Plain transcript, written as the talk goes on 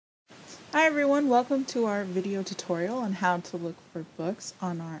Hi everyone, welcome to our video tutorial on how to look for books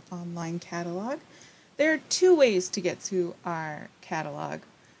on our online catalog. There are two ways to get to our catalog.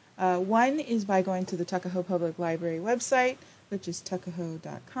 One is by going to the Tuckahoe Public Library website, which is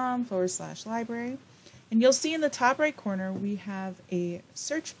tuckahoe.com/library. And you'll see in the top right corner we have a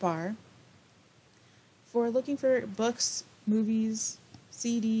search bar for looking for books, movies,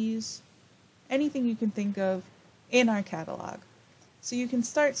 CDs, anything you can think of in our catalog. So you can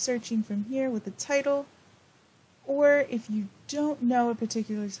start searching from here with the title, or if you don't know a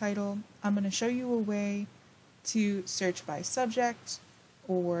particular title, I'm going to show you a way to search by subject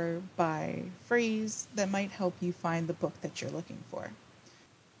or by phrase that might help you find the book that you're looking for.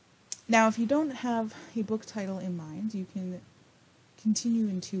 Now, if you don't have a book title in mind, you can continue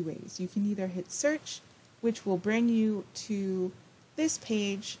in two ways. You can either hit search, which will bring you to this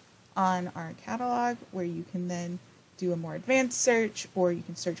page on our catalog where you can then do a more advanced search, or you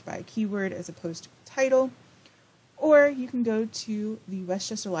can search by a keyword as opposed to a title, or you can go to the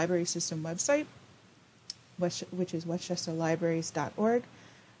Westchester Library System website, which is westchesterlibraries.org,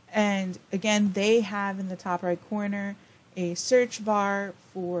 and again they have in the top right corner a search bar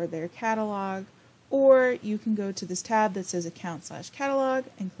for their catalog, or you can go to this tab that says account/catalog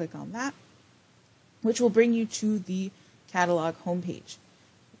and click on that, which will bring you to the catalog homepage,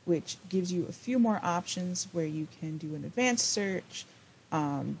 which gives you a few more options where you can do an advanced search,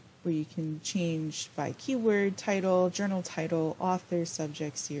 where you can change by keyword, title, journal title, author,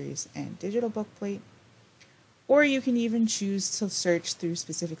 subject, series, and digital book plate. Or you can even choose to search through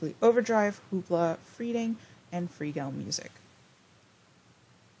specifically Overdrive, Hoopla, Freeding, and Freegel Music.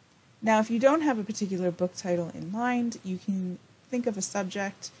 Now, if you don't have a particular book title in mind, you can think of a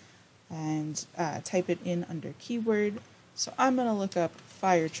subject and type it in under keyword. So I'm going to look up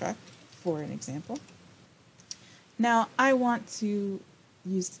fire truck for an example. Now I want to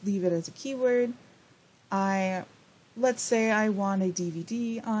leave it as a keyword. Let's say I want a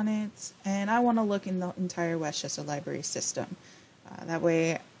DVD on it, and I want to look in the entire Westchester Library system. That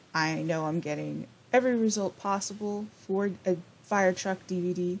way I know I'm getting every result possible for a fire truck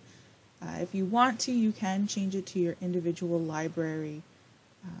DVD. If you want to, you can change it to your individual library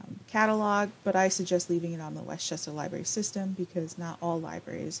catalog, but I suggest leaving it on the Westchester Library System because not all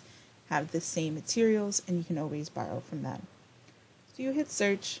libraries have the same materials and you can always borrow from them. So you hit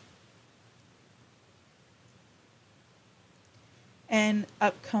search, and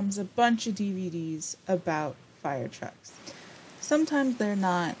up comes a bunch of DVDs about fire trucks. Sometimes they're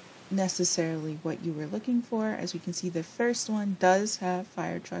not necessarily what you were looking for. As you can see, the first one does have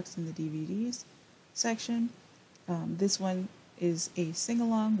fire trucks in the DVDs section. This one is a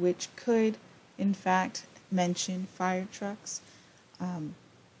sing-along, which could, in fact, mention fire trucks.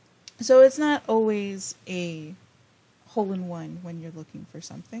 So it's not always a hole-in-one when you're looking for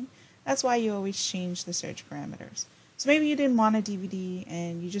something. That's why you always change the search parameters. So maybe you didn't want a DVD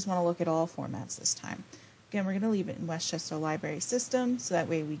and you just want to look at all formats this time. Again, we're going to leave it in Westchester Library System, so that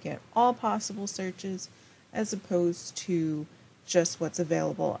way we get all possible searches as opposed to just what's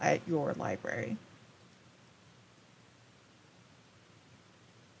available at your library.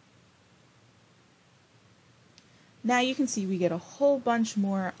 Now you can see we get a whole bunch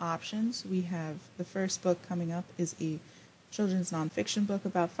more options. We have the first book coming up is a children's nonfiction book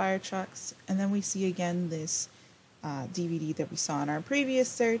about fire trucks, and then we see again this DVD that we saw in our previous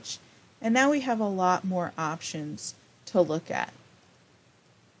search, and now we have a lot more options to look at.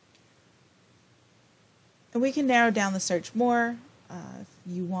 And we can narrow down the search more. If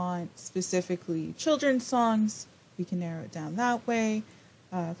you want specifically children's songs, we can narrow it down that way.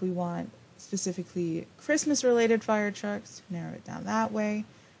 If we want specifically Christmas-related fire trucks, narrow it down that way.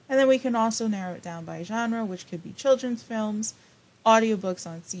 And then we can also narrow it down by genre, which could be children's films, audiobooks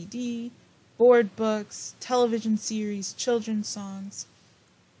on CD, board books, television series, children's songs.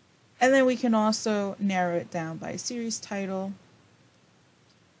 And then we can also narrow it down by series title.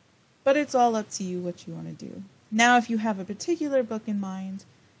 But it's all up to you what you want to do. Now, if you have a particular book in mind,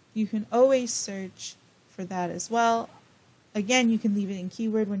 you can always search for that as well. Again, you can leave it in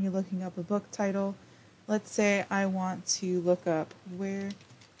keyword when you're looking up a book title. Let's say I want to look up Where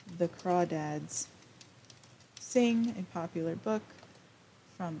the Crawdads Sing, a popular book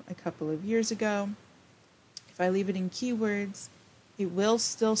from a couple of years ago. If I leave it in keywords, it will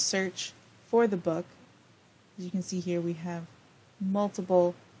still search for the book. As you can see here, we have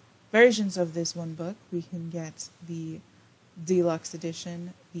multiple versions of this one book. We can get the deluxe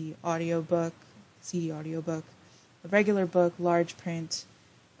edition, the audiobook, CD audiobook, the regular book, large print,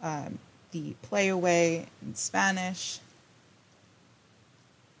 the playaway in Spanish,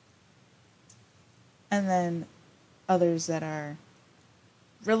 and then others that are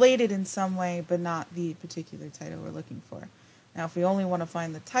related in some way, but not the particular title we're looking for. Now, if we only want to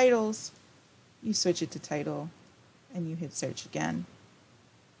find the titles, you switch it to title and you hit search again.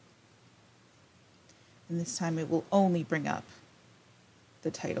 And this time it will only bring up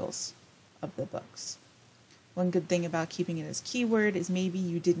the titles of the books. One good thing about keeping it as keyword is maybe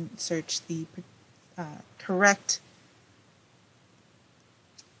you didn't search the correct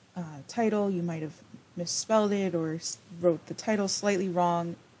title. You might have misspelled it or wrote the title slightly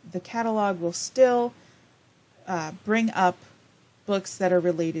wrong. The catalog will still bring up books that are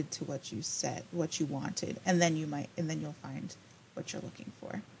related to what you said, what you wanted, and then you'll find what you're looking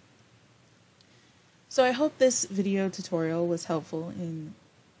for. So I hope this video tutorial was helpful in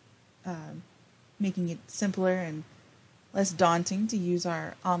making it simpler and less daunting to use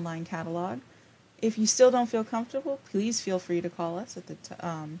our online catalog. If you still don't feel comfortable, please feel free to call us at the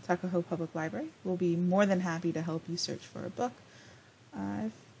Tuckahoe Public Library. We'll be more than happy to help you search for a book.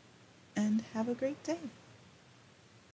 And have a great day.